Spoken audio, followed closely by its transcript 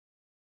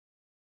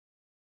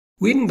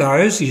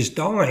Windows is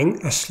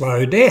dying a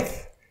slow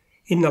death.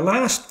 In the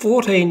last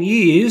 14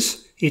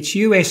 years, its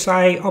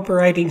USA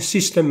operating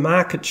system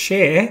market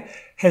share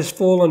has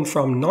fallen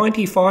from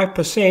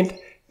 95%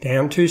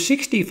 down to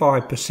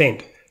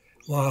 65%,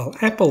 while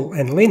Apple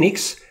and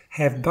Linux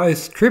have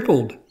both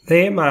tripled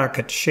their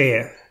market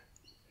share.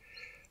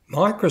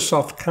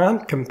 Microsoft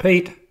can't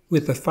compete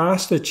with the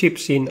faster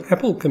chips in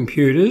Apple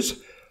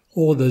computers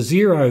or the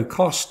zero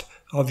cost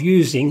of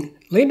using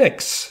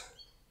Linux.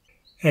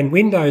 And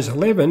Windows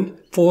 11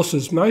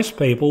 forces most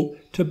people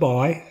to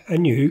buy a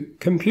new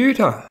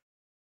computer.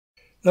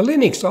 The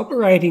Linux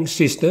operating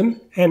system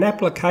and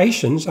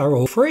applications are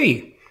all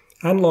free,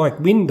 unlike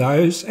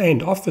Windows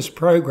and Office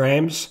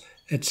programs,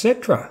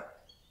 etc.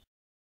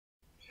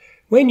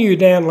 When you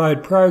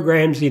download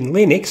programs in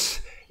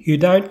Linux, you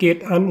don't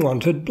get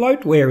unwanted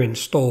bloatware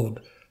installed,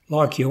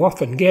 like you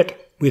often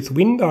get with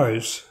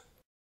Windows.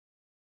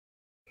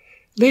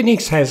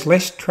 Linux has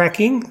less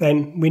tracking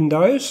than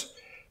Windows,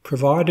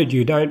 provided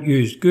you don't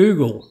use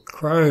Google,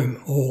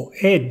 Chrome or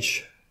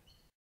Edge.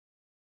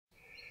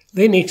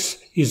 Linux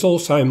is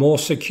also more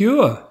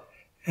secure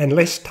and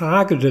less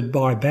targeted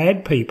by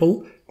bad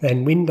people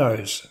than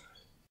Windows.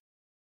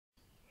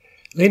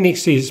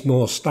 Linux is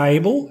more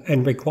stable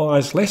and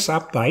requires less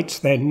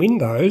updates than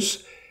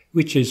Windows,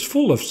 which is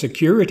full of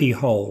security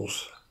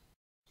holes.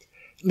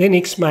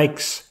 Linux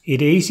makes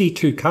it easy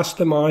to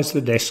customize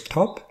the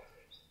desktop,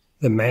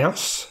 the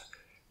mouse,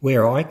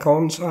 where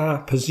icons are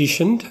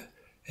positioned,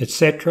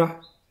 etc.,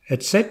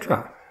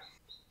 etc.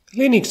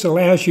 Linux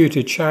allows you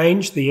to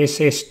change the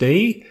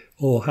SSD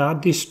or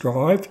hard disk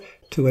drive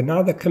to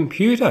another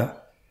computer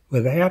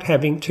without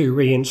having to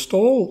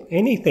reinstall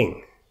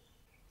anything.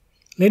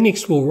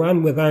 Linux will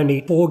run with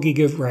only 4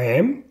 GB of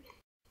RAM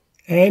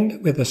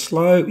and with a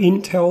slow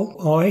Intel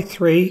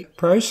i3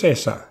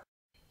 processor.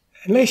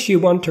 Unless you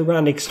want to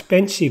run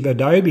expensive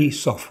Adobe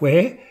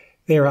software,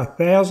 there are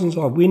thousands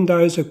of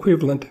Windows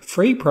equivalent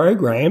free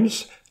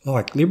programs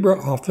like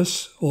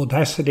LibreOffice,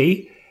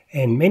 Audacity,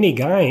 and many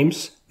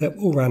games that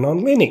will run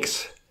on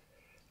Linux.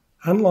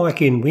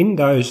 Unlike in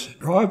Windows,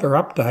 driver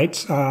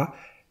updates are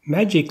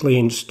magically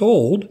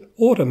installed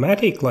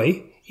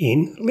automatically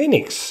in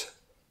Linux.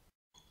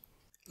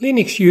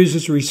 Linux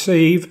users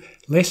receive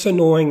less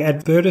annoying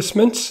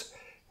advertisements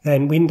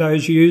than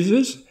Windows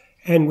users,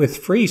 and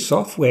with free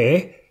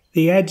software,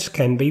 the ads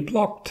can be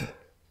blocked.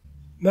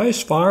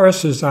 Most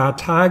viruses are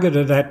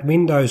targeted at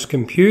Windows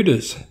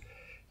computers.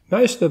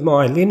 Most of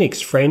my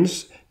Linux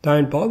friends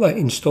don't bother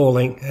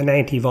installing an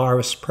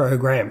antivirus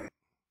program.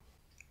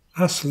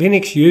 Us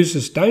Linux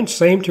users don't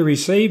seem to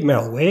receive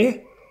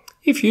malware.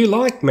 If you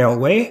like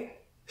malware,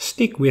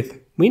 stick with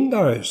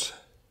Windows.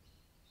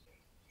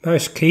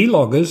 Most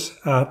keyloggers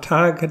are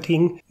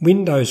targeting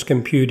Windows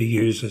computer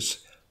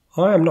users.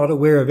 I am not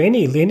aware of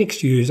any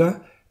Linux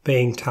user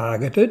being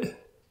targeted.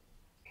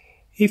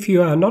 If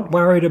you are not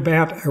worried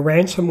about a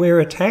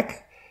ransomware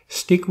attack,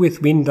 stick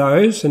with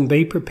Windows and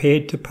be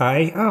prepared to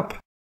pay up.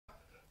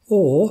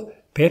 Or,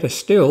 better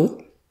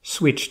still,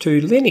 switch to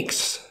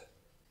Linux.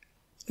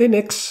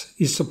 Linux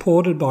is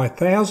supported by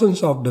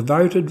thousands of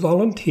devoted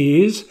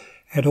volunteers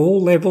at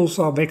all levels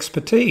of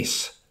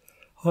expertise.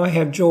 I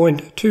have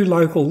joined 2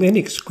 local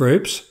Linux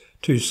groups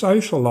to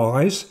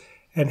socialise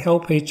and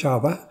help each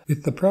other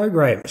with the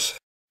programs.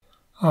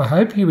 I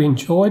hope you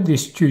enjoyed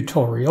this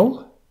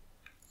tutorial.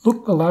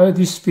 Look below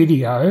this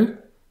video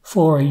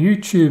for a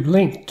YouTube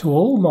link to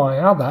all my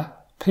other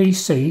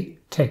PC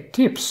Tech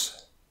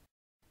Tips.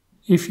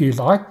 If you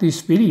like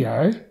this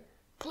video,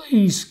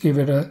 please give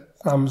it a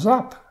thumbs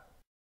up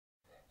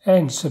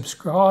and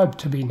subscribe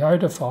to be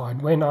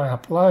notified when I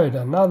upload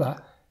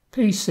another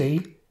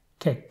PC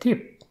Tech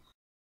Tip.